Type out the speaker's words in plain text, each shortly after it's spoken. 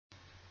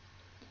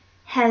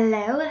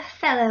Hello,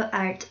 fellow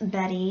art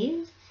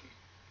buddies.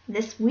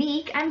 This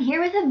week I'm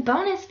here with a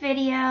bonus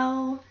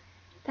video.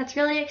 That's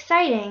really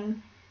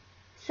exciting.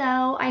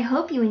 So I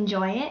hope you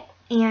enjoy it,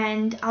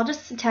 and I'll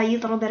just tell you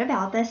a little bit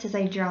about this as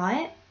I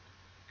draw it.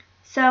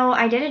 So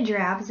I did a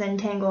giraffe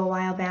Zentangle a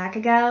while back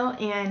ago,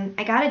 and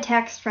I got a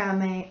text from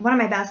one of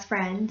my best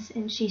friends,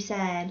 and she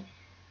said,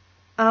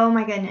 "Oh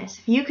my goodness,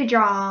 if you could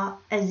draw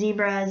a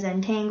zebra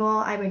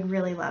Zentangle, I would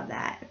really love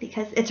that,"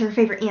 because it's her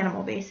favorite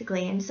animal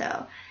basically. And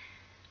so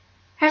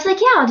I was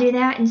like, yeah, I'll do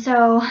that. And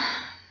so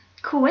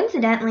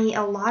coincidentally,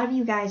 a lot of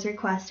you guys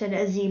requested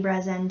a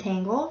zebra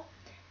Zentangle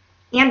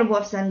and a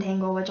wolf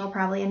Zentangle, which I'll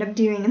probably end up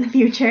doing in the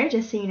future,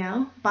 just so you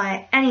know.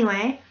 But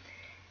anyway,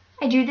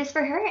 I drew this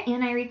for her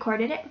and I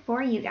recorded it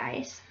for you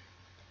guys.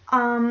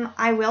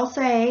 I will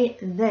say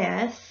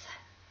this.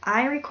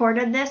 I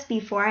recorded this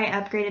before I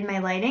upgraded my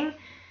lighting,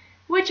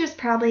 which was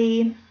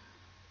probably,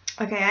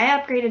 okay, I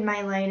upgraded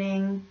my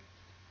lighting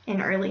in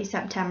early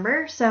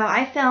September, so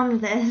I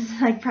filmed this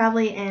like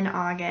probably in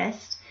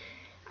August.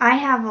 I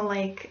have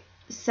like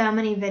so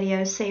many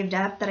videos saved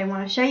up that I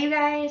want to show you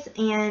guys,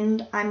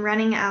 and I'm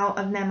running out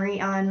of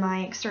memory on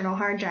my external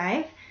hard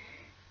drive,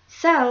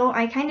 so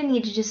I kind of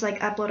need to just like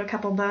upload a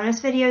couple bonus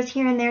videos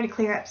here and there to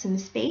clear up some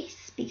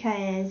space,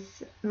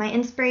 because my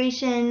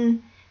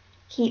inspiration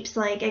keeps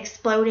like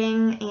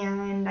exploding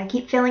and I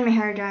keep filling my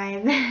hard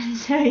drive.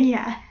 So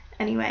yeah,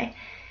 anyway,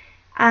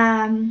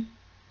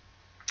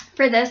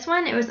 for this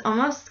one, it was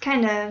almost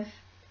kind of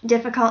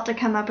difficult to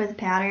come up with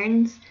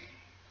patterns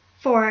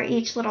for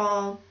each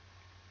little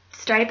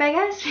stripe, I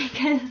guess,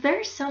 because there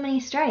are so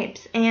many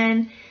stripes.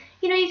 And,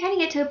 you know, you kind of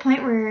get to a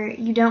point where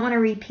you don't want to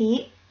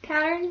repeat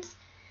patterns,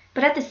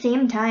 but at the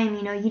same time,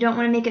 you know, you don't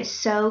want to make it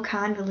so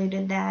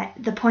convoluted that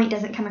the point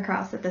doesn't come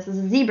across that this is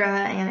a zebra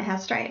and it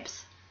has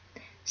stripes.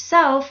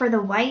 So for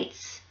the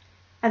whites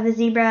of the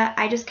zebra,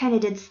 I just kind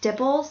of did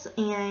stipples,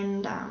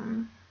 and,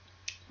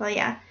 well,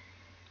 yeah.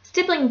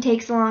 Stippling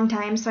takes a long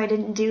time, so I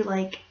didn't do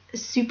like a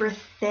super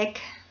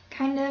thick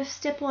kind of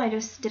stipple. I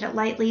just did it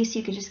lightly so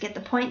you could just get the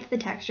point that the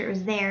texture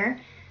was there.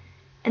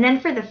 And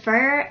then for the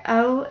fur,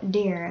 oh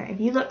dear,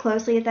 if you look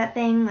closely at that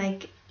thing,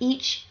 like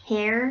each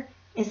hair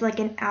is like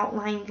an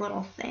outlined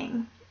little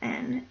thing.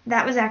 And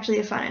that was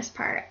actually the funnest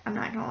part, I'm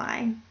not gonna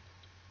lie.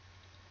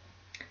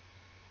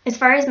 As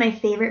far as my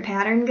favorite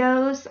pattern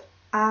goes,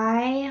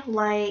 I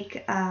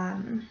like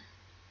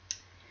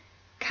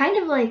kind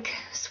of like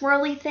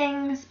swirly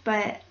things,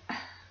 but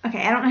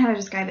okay, I don't know how to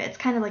describe it. It's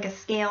kind of like a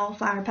scale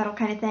flower petal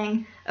kind of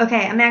thing.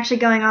 Okay, I'm actually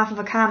going off of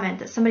a comment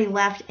that somebody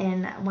left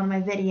in one of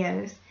my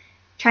videos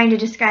trying to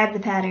describe the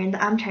pattern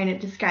that I'm trying to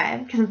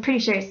describe, because I'm pretty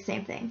sure it's the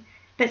same thing.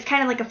 But it's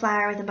kind of like a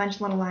flower with a bunch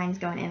of little lines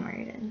going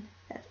inward, and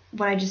that's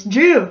what I just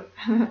drew.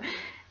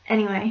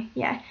 Anyway,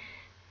 yeah.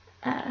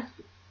 I'm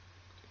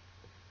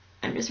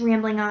just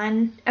rambling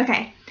on.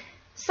 Okay.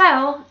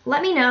 So,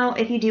 let me know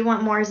if you do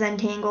want more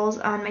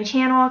Zentangles on my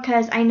channel,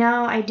 because I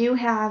know I do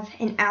have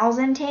an owl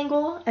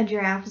Zentangle, a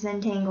giraffe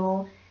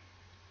Zentangle,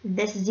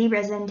 this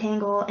zebra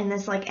Zentangle, and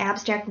this like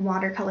abstract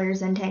watercolor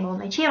Zentangle on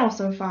my channel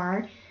so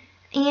far.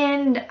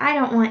 And I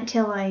don't want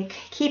to like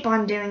keep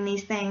on doing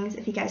these things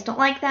if you guys don't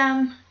like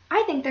them.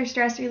 I think they're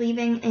stress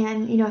relieving,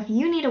 and you know, if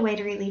you need a way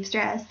to relieve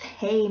stress,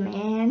 hey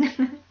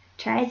man,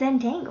 try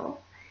Zentangle.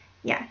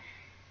 Yeah.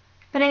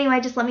 But anyway,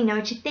 just let me know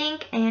what you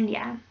think, and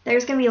yeah,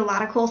 there's going to be a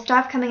lot of cool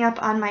stuff coming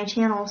up on my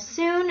channel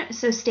soon,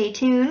 so stay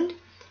tuned.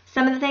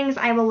 Some of the things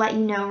I will let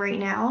you know right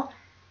now.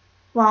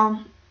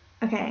 Well,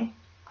 okay,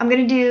 I'm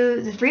going to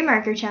do the 3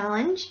 marker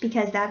challenge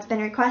because that's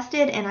been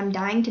requested and I'm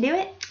dying to do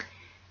it.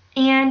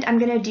 And I'm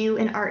going to do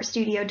an art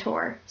studio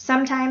tour.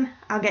 Sometime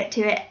I'll get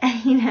to it,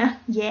 you know,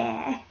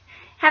 yeah.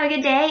 Have a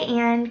good day,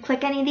 and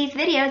click any of these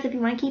videos if you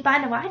want to keep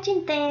on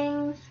watching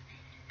things.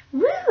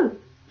 Woo!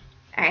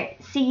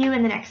 Alright, see you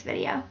in the next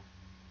video.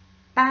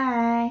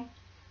 Bye.